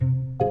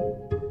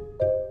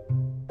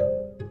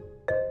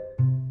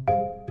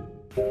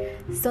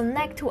So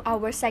next to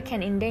our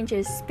second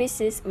endangered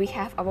species, we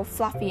have our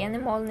fluffy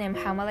animal named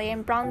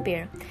Himalayan brown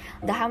bear.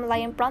 The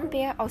Himalayan brown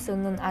bear, also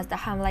known as the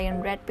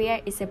Himalayan red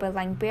bear, is a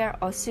belang bear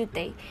or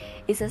sute.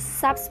 It's a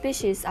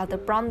subspecies of the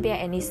brown bear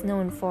and is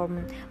known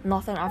from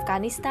northern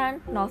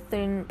Afghanistan,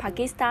 northern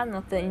Pakistan,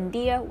 northern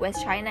India,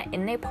 West China,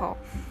 and Nepal.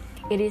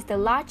 It is the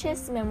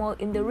largest mammal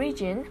in the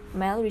region,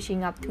 male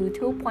reaching up to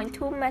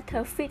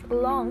 2.2 feet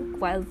long,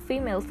 while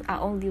females are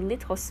only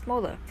little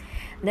smaller.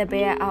 The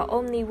bear are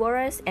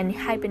omnivorous and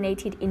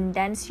hibernated in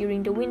dens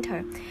during the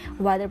winter,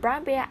 while the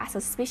brown bear as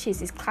a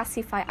species is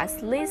classified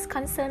as least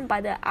concern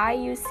by the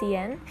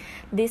IUCN.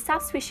 This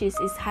subspecies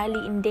is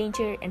highly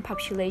endangered and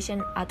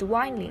population are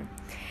dwindling.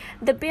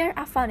 The bear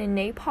are found in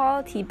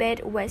Nepal,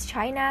 Tibet, West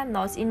China,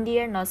 North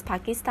India, North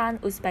Pakistan,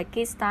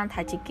 Uzbekistan,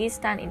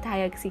 Tajikistan,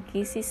 entire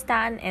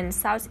Kyrgyzstan, and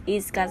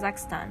Southeast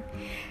Kazakhstan.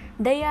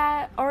 They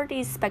are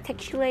already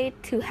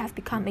speculated to have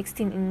become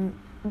extinct in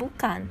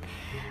Bhutan.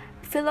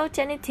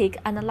 Phylogenetic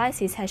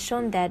analysis has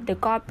shown that the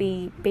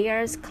Gobi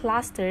bears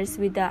clusters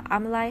with the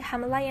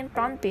Himalayan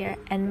brown bear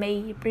and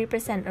may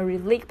represent a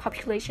relic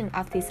population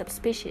of this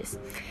subspecies.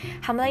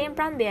 Himalayan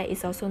brown bear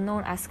is also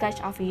known as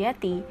Sketch of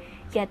Yeti.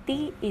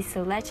 Yeti is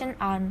a legend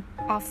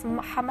of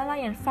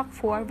Himalayan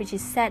folklore which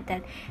is said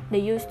that they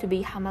used to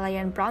be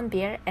Himalayan brown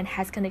bear and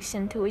has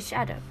connection to each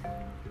other.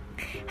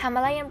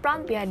 Himalayan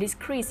brown bear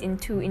decreased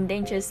into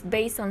endangered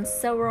based on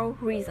several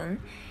reasons.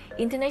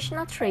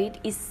 International trade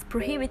is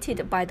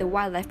prohibited by the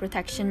Wildlife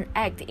Protection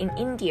Act in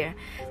India.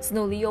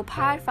 Snow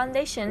Leopard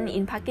Foundation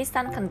in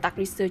Pakistan conduct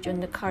research on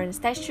the current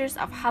status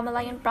of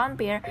Himalayan brown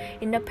bear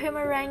in the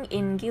Pemarang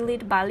in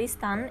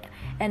Gilgit-Baltistan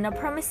and a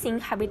promising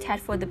habitat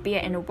for the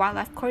bear and a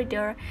wildlife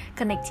corridor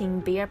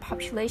connecting bear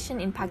population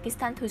in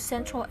Pakistan to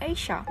Central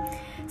Asia.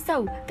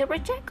 So, the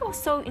project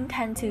also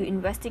intends to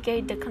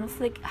investigate the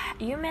conflict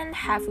humans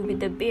have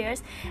with the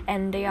bears,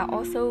 and they are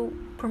also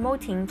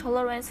promoting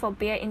tolerance for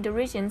bear in the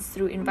regions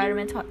through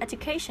environmental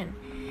education.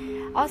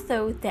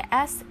 Also, the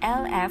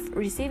SLF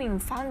receiving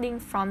funding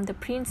from the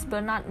Prince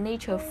Bernhard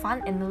Nature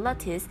Fund and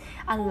Lattice,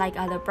 unlike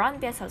other brown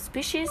bear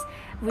subspecies,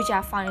 which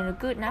are found in a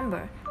good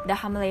number. The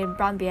Himalayan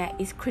brown bear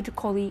is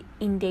critically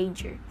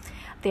endangered.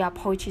 They are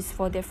poached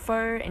for their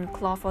fur and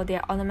claw for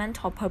their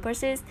ornamental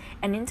purposes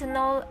and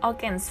internal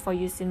organs for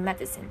use in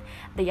medicine.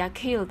 They are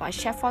killed by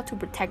shepherds to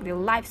protect their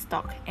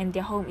livestock, and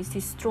their home is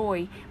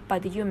destroyed by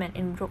the human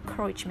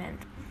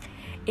encroachment.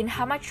 In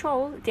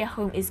Himachal, their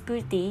home is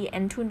Guti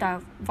and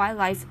Tunda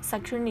Wildlife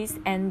Sanctuaries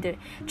and the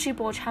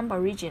Triple Chamba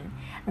region.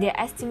 Their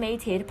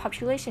estimated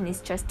population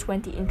is just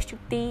 20 in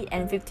Guti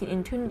and 15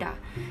 in Tunda.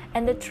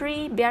 And the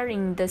tree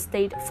bearing the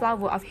state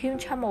flower of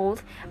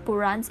Himachal,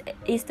 Burans,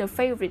 is the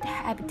favorite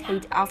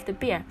habitat of the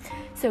bear.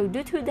 So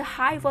due to the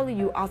high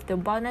value of the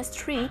bonus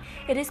tree,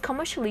 it is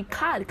commercially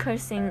cut,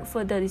 causing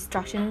further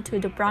destruction to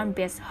the brown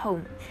bear's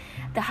home.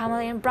 The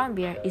Himalayan brown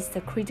bear is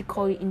the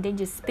critically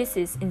endangered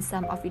species in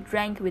some of it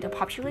rank with a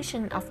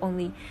population of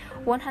only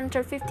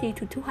 150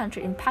 to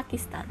 200 in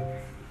Pakistan.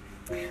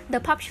 The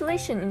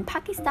population in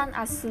Pakistan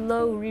are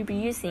slow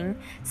reproducing,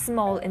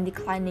 small and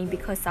declining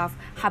because of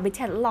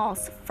habitat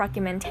loss,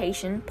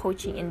 fragmentation,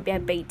 poaching, and bear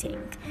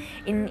baiting.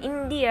 In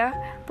India,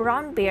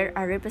 brown bear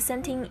are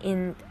representing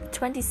in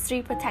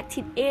 23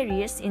 protected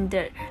areas in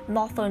the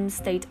northern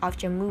state of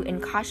Jammu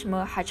and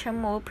Kashmir,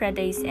 Himachal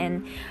Pradesh,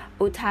 and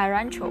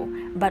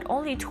Uttaranchal, but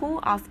only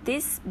 2 of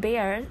these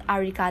bears are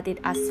regarded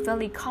as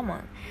fairly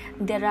common.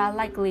 There are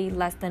likely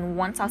less than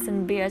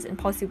 1,000 bears and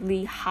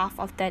possibly half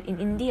of that in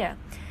India.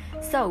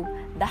 So,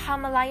 the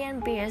Himalayan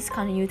bears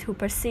continue to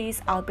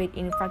persist, albeit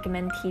in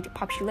fragmented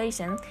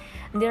population.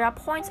 There are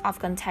points of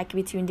contact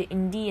between the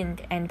Indian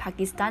and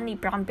Pakistani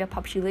brown bear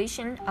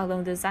population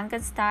along the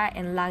Zanskar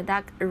and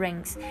Ladakh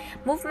ranges.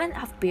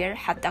 Movement of bear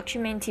have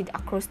documented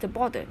across the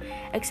border,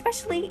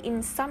 especially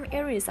in some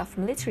areas of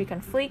military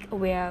conflict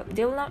where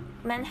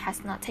development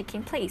has not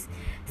taken place.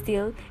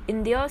 Still,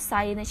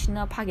 Indore-Sai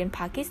National Park in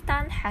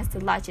Pakistan has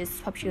the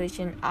largest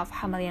population of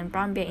Himalayan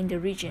brown bear in the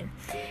region.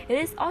 It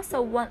is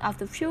also one of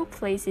the few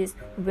places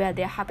where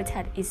their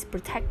habitat is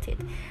protected.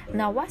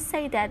 Now, what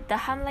say that the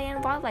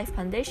Himalayan Wildlife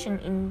Foundation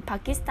in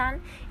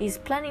Pakistan is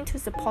planning to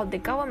support the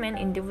government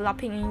in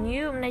developing a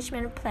new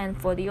management plan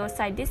for the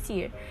site this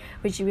year,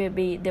 which will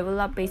be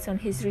developed based on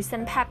his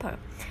recent paper.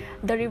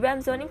 The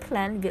revamped zoning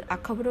plan will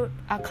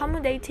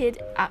accommodate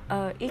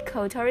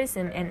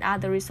ecotourism and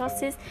other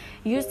resources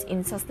used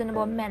in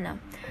sustainable manner.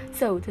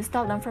 So, to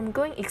stop them from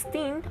going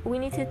extinct, we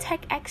need to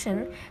take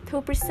action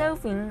to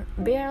preserving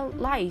bear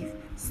life,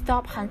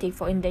 stop hunting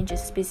for endangered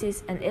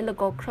species and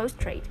illegal cross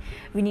trade.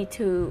 We need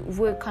to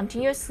work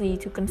continuously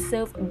to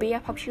conserve bear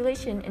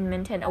population and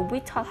maintain a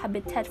vital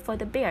habitat for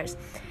the bears.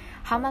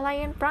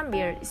 Himalayan brown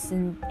bear is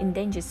an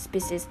endangered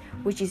species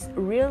which is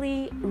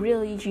really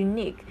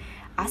unique.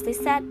 As they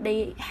said,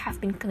 they have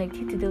been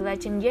connected to the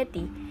legend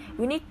Yeti.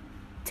 We need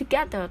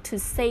together to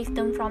save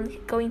them from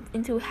going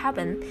into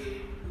heaven,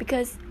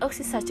 because Earth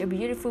is such a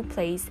beautiful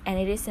place, and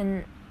it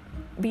isn't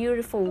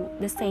beautiful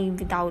the same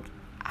without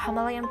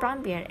Himalayan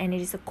brown bear, and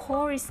it is a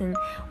core reason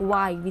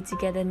why we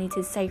together need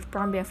to save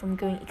brown bear from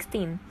going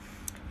extinct.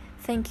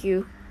 Thank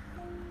you.